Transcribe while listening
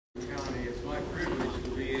County. It's my privilege to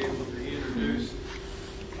be able to introduce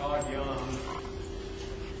Todd Young,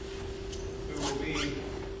 who will be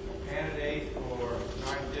a candidate for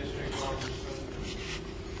 9th District Congressman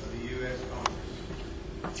of the U.S.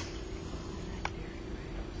 Congress.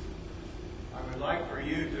 I would like for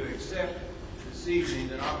you to accept this evening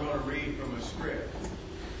that I'm going to read from a script.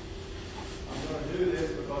 I'm going to do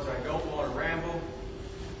this because I don't want to ramble.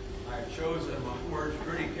 I've chosen my words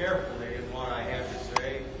pretty carefully in what I have to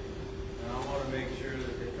say, and I want to make sure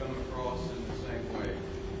that they come across in the same way.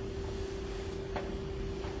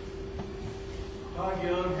 Todd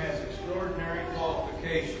Young has extraordinary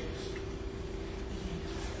qualifications,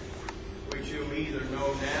 which you'll either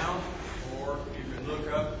know now or you can look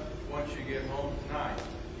up once you get home tonight.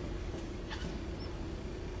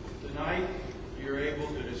 Tonight, you're able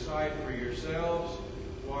to decide for yourselves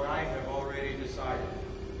what I have already decided,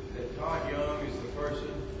 that Todd Young is the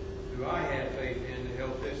person who I had faith in to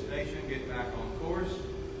help this nation get back on course,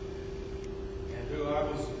 and who I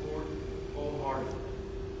will support wholeheartedly.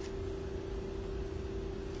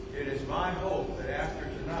 It is my hope that after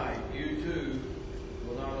tonight, you too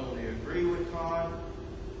will not only agree with Todd,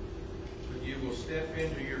 but you will step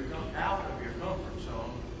out of your comfort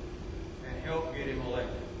zone and help get him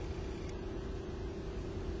elected.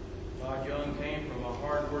 Todd Young came from a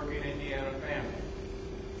hard-working Indiana family.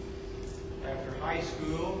 After high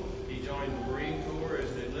school, he joined the Marine Corps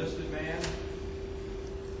as an enlisted man.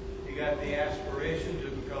 He got the aspiration to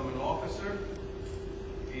become an officer.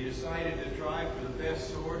 He decided to try for the best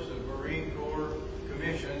source of Marine Corps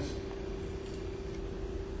commissions,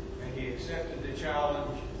 and he accepted the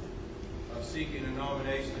challenge of seeking a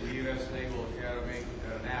nomination to the U.S. Naval Academy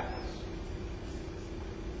at Annapolis.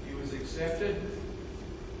 He was accepted,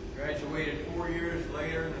 graduated 4 years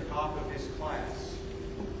later in the top of his class.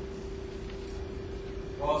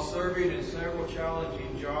 While serving in several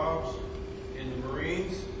challenging jobs in the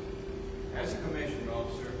Marines, as a commissioned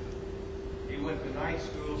officer, he went to night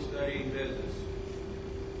school studying business.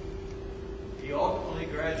 He ultimately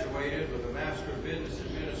graduated with a Master of Business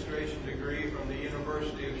Administration degree from the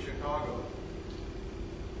University of Chicago.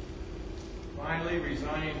 Finally,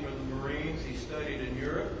 resigning from the Marines, he studied in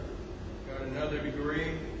Europe, got another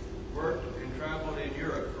degree, worked and traveled in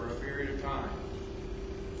Europe for a period of time.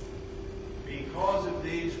 Because of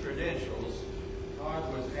these credentials,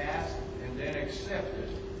 Todd was asked and then accepted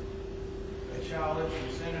a challenge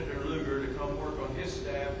from Senator Lugar to come work on his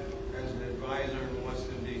staff as an advisor in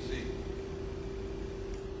Washington, D.C.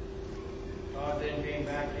 Todd then came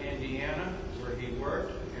back to Indiana, where he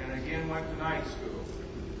worked, and again went to night school.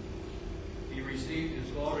 He received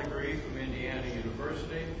his law degree from Indiana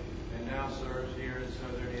University and now serves here in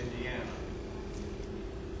southern Indiana.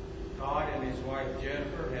 Todd and his wife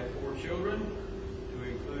Jennifer have 4 children, to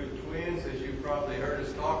include twins, as you probably heard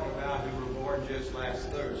us talking about, who were born just last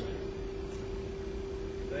Thursday.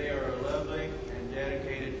 They are a lovely and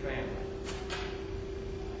dedicated family.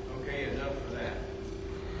 Okay, enough for that.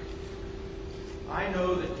 I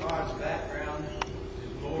know that Todd's background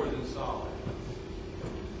is more than solid.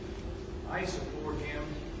 I support him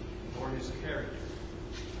for his character.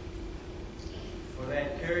 For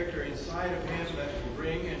that character inside of him that will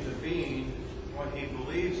bring into being what he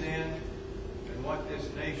believes in and what this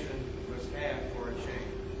nation must have for a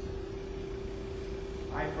change.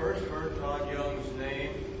 I first heard Todd Young's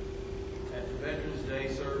name at the Veterans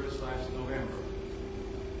Day service last November.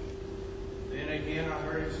 Then again, I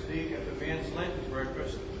heard him speak at the men's Lenten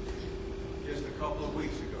breakfast just a couple of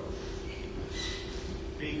weeks ago.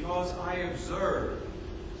 Because I observed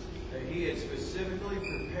that he had specifically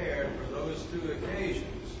prepared for those 2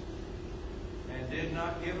 occasions and did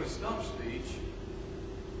not give a stump speech,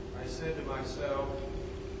 I said to myself,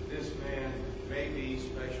 this man may be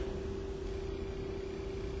special.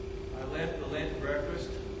 I left the Lent breakfast.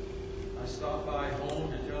 I stopped by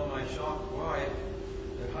home to tell my shocked wife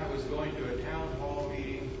that I was going to a town hall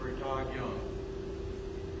meeting for Todd Young.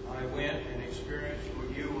 I went and experienced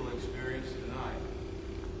what you will experience tonight.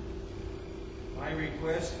 My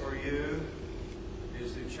request for you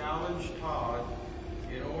is to challenge Todd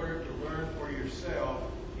in order to learn for yourself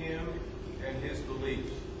him and his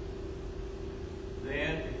beliefs.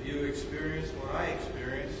 Then, if you experience what I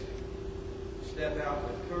experienced, step out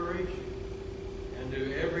with courage and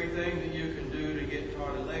do everything that you can do to get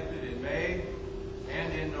Todd elected in May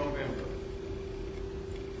and in November.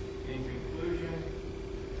 In conclusion,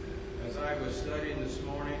 as I was studying this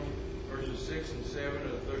morning, verses 6 and 7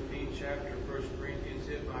 of the 13th chapter of 1 Corinthians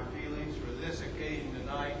hit my feelings for this occasion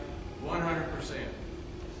tonight 100%.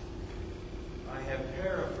 I have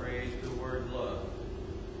paraphrased the word love.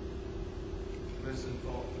 Listen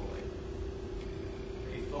thoughtfully.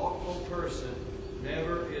 A thought person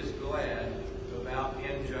never is glad about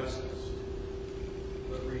injustice,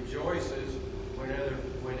 but rejoices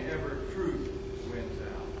whenever truth wins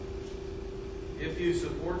out. If you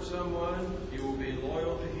support someone, you will be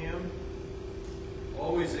loyal to him,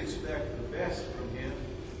 always expect the best from him,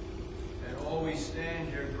 and always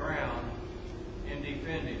stand your ground in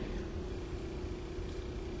defending him.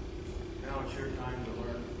 Now it's your time to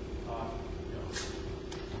learn Todd Young.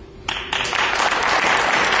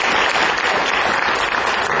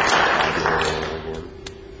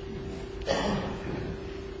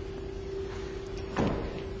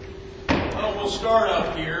 Well, we'll start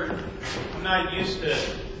up here. I'm not used to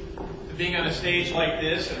being on a stage like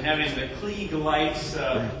this and having the Klieg lights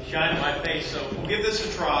shine in my face, so we'll give this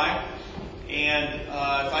a try. And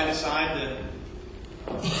if I decide to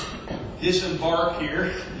disembark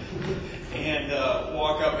here and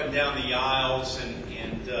walk up and down the aisles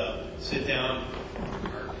and sit down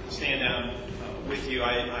or stand down with you,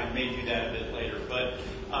 I may do that a bit later. But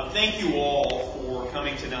thank you all for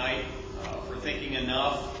coming tonight, for thinking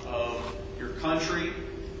enough of your country,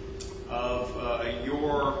 of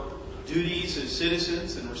your duties as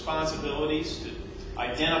citizens and responsibilities to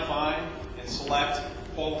identify and select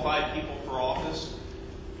qualified people for office.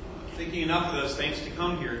 Thinking enough of those things to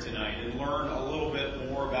come here tonight and learn a little bit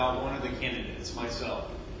more about one of the candidates, myself.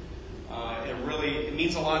 It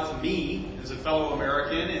means a lot to me as a fellow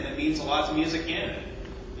American, and it means a lot to me as a candidate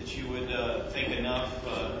that you would think enough,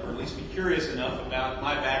 or at least be curious enough about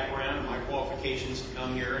my background and my qualifications to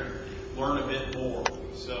come here and learn a bit more.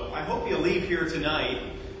 So I hope you leave here tonight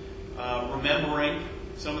remembering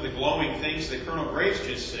some of the glowing things that Colonel Graves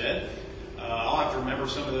just said. I'll have to remember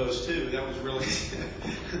some of those too. That was really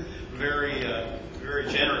very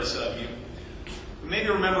generous of you. Maybe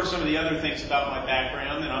remember some of the other things about my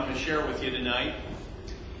background that I'm going to share with you tonight.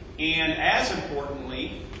 And as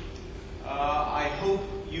importantly, I hope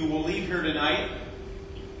you will leave here tonight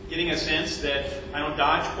getting a sense that I don't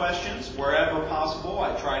dodge questions wherever possible.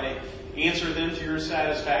 I try to answer them to your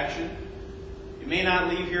satisfaction. You may not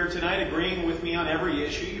leave here tonight agreeing with me on every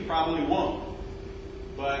issue. You probably won't.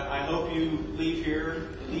 But I hope you leave here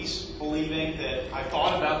at least believing that I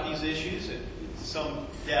thought about these issues in some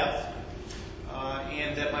depth,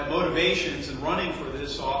 and that my motivations in running for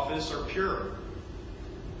this office are pure.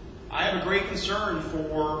 I have a great concern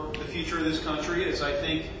for the future of this country, as I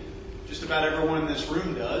think just about everyone in this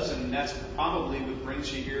room does, and that's probably what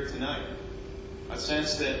brings you here tonight. A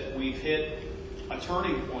sense that we've hit a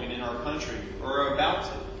turning point in our country, or are about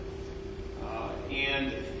to.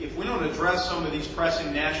 And if we don't address some of these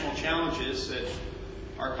pressing national challenges that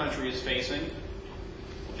our country is facing,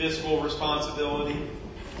 fiscal responsibility,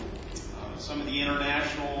 some of the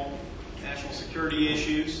national security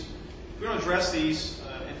issues, if we don't address these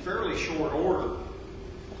in fairly short order,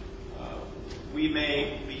 we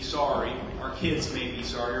may be sorry, our kids may be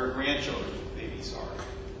sorry, our grandchildren may be sorry.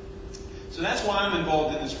 So that's why I'm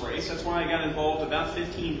involved in this race. That's why I got involved about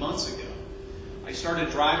 15 months ago. I started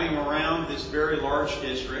driving around this very large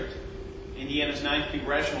district, Indiana's 9th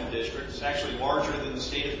Congressional District. It's actually larger than the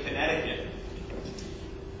state of Connecticut.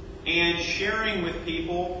 And sharing with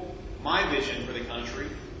people my vision for the country,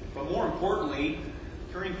 but more importantly,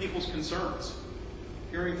 hearing people's concerns.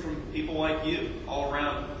 Hearing from people like you all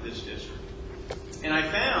around this district. And I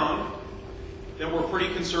found that we're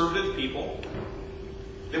pretty conservative people,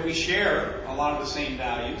 that we share a lot of the same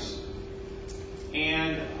values.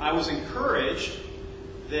 And I was encouraged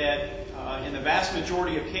that in the vast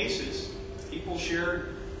majority of cases, people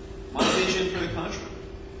shared my vision for the country.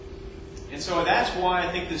 And so that's why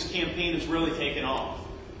I think this campaign has really taken off.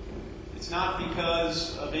 It's not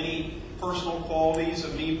because of any personal qualities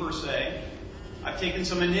of me per se. I've taken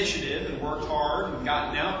some initiative and worked hard and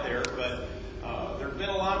gotten out there, but there have been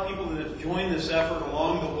a lot of people that have joined this effort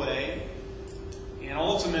along the way. And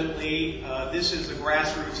ultimately, this is a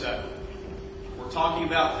grassroots effort. We're talking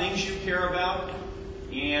about things you care about,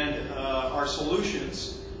 and our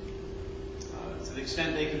solutions, to the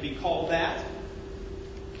extent they can be called that,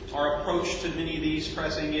 our approach to many of these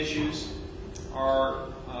pressing issues are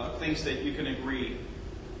things that you can agree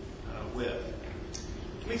with.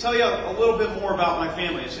 Let me tell you a little bit more about my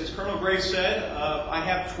family. As Colonel Graves said, I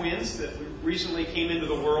have twins that recently came into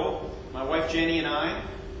the world. My wife Jenny and I.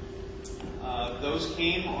 Those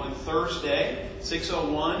came on Thursday,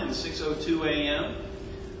 6:01 and 6:02 a.m.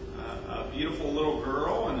 A beautiful little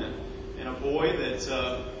girl and a boy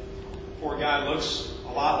that, poor guy, looks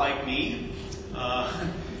a lot like me.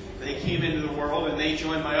 They came into the world and they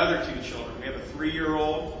joined my other two children. We have a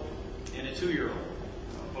 3-year-old and a 2-year-old,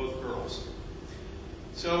 both girls.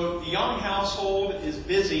 So the Young household is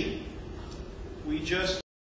busy. We just